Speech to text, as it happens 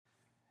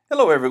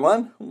Hello,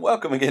 everyone.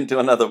 Welcome again to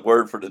another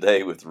Word for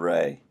Today with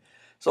Ray.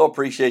 So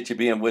appreciate you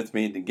being with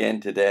me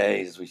again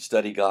today as we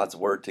study God's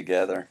Word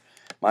together.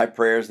 My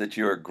prayer is that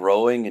you are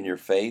growing in your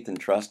faith and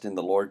trust in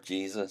the Lord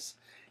Jesus.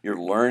 You're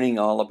learning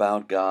all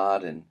about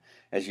God, and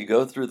as you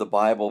go through the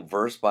Bible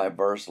verse by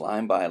verse,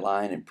 line by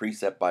line, and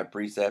precept by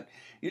precept,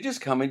 you're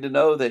just coming to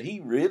know that He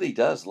really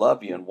does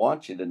love you and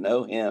wants you to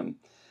know Him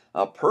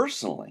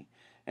personally.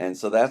 And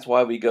so that's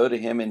why we go to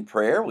Him in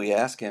prayer. We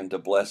ask Him to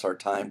bless our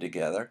time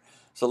together.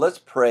 So let's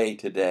pray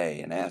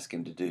today and ask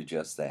Him to do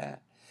just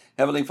that.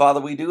 Heavenly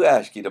Father, we do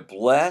ask you to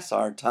bless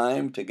our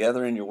time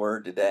together in your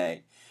word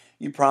today.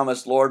 You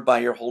promised, Lord, by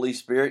your Holy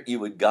Spirit,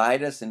 you would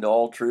guide us into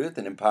all truth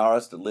and empower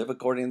us to live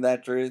according to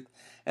that truth.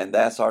 And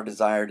that's our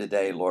desire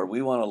today, Lord.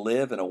 We want to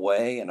live in a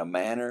way, in a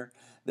manner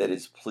that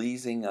is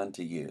pleasing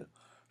unto you.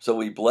 So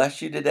we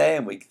bless you today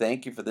and we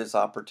thank you for this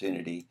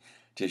opportunity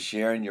to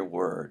share in your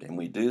word. And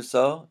we do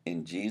so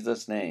in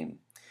Jesus' name.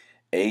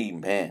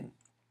 Amen.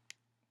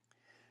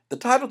 The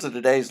title to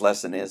today's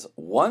lesson is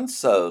One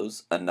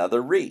Sows,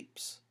 Another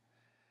Reaps.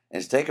 And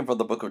it's taken from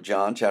the book of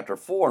John, chapter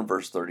 4, and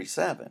verse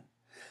 37.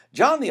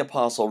 John the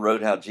Apostle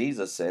wrote how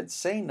Jesus said,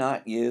 Say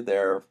not you,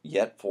 there are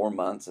yet 4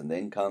 months, and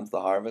then comes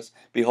the harvest?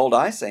 Behold,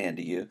 I say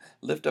unto you,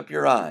 lift up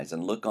your eyes,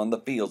 and look on the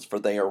fields, for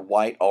they are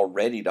white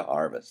already to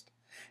harvest.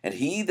 And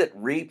he that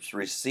reaps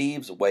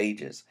receives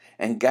wages,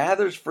 and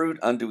gathers fruit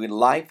unto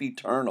life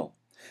eternal,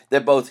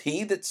 that both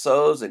he that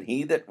sows and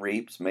he that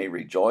reaps may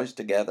rejoice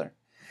together.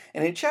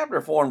 And in chapter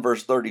 4 and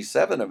verse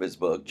 37 of his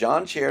book,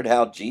 John shared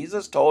how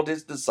Jesus told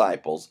his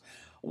disciples,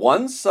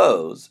 One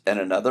sows and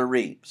another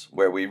reaps,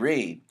 where we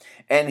read,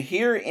 And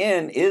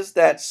herein is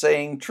that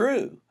saying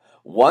true,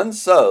 one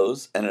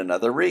sows and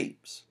another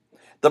reaps.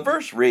 The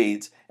verse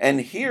reads,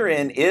 And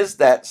herein is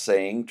that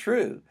saying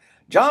true.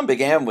 John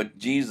began with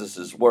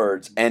Jesus'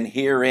 words, and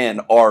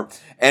herein,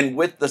 and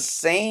with the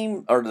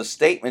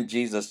statement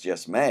Jesus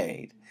just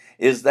made,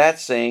 is that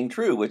saying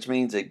true, which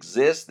means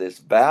exists this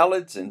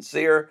valid,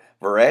 sincere,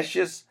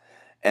 veracious,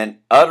 and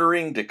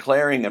uttering,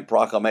 declaring, and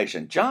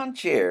proclamation. John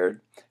shared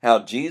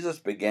how Jesus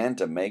began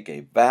to make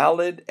a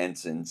valid and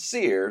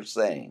sincere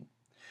saying.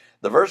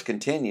 The verse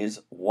continues,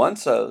 One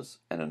sows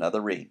and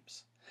another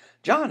reaps.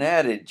 John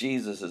added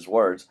Jesus'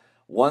 words,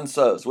 one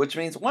sows, which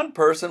means one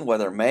person,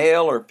 whether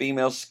male or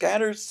female,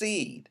 scatters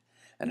seed,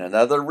 and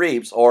another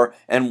reaps,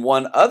 and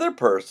one other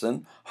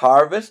person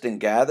harvests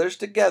and gathers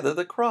together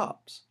the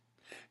crops.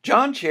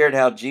 John shared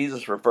how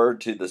Jesus referred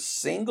to the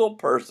single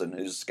person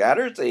who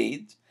scatters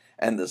seeds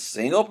and the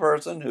single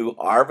person who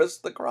harvests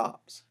the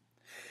crops.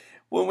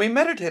 When we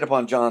meditate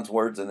upon John's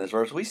words in this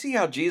verse, we see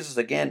how Jesus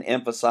again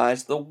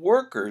emphasized the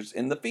workers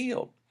in the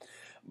field.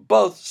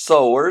 Both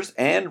sowers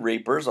and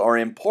reapers are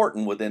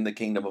important within the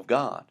kingdom of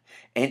God,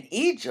 and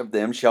each of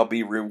them shall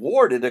be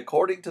rewarded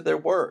according to their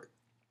work.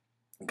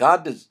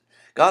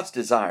 God's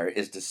desire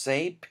is to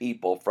save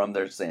people from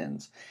their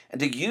sins and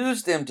to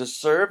use them to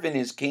serve in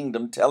His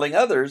kingdom, telling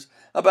others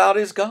about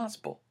His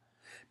gospel.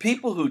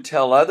 People who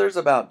tell others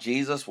about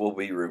Jesus will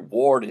be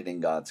rewarded in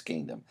God's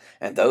kingdom,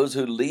 and those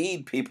who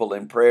lead people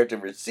in prayer to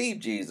receive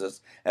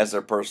Jesus as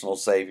their personal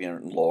Savior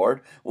and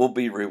Lord will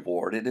be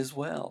rewarded as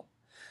well.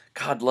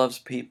 God loves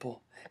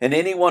people, and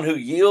anyone who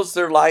yields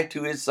their life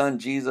to His Son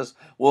Jesus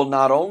will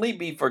not only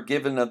be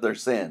forgiven of their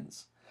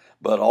sins,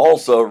 but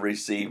also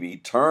receive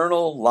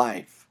eternal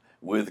life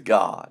with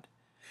God.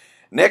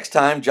 Next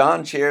time,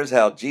 John shares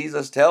how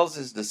Jesus tells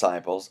his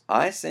disciples,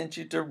 I sent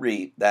you to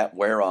reap that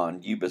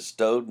whereon you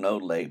bestowed no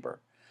labor.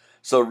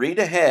 So read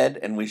ahead,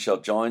 and we shall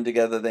join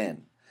together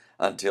then.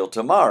 Until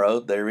tomorrow,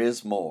 there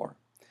is more.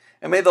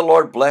 And may the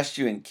Lord bless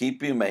you and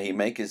keep you. May He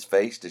make His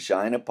face to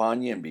shine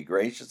upon you and be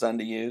gracious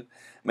unto you.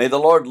 May the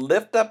Lord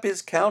lift up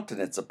His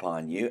countenance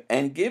upon you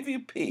and give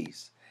you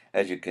peace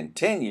as you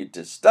continue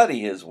to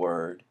study His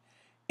word.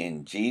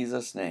 In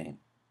Jesus' name.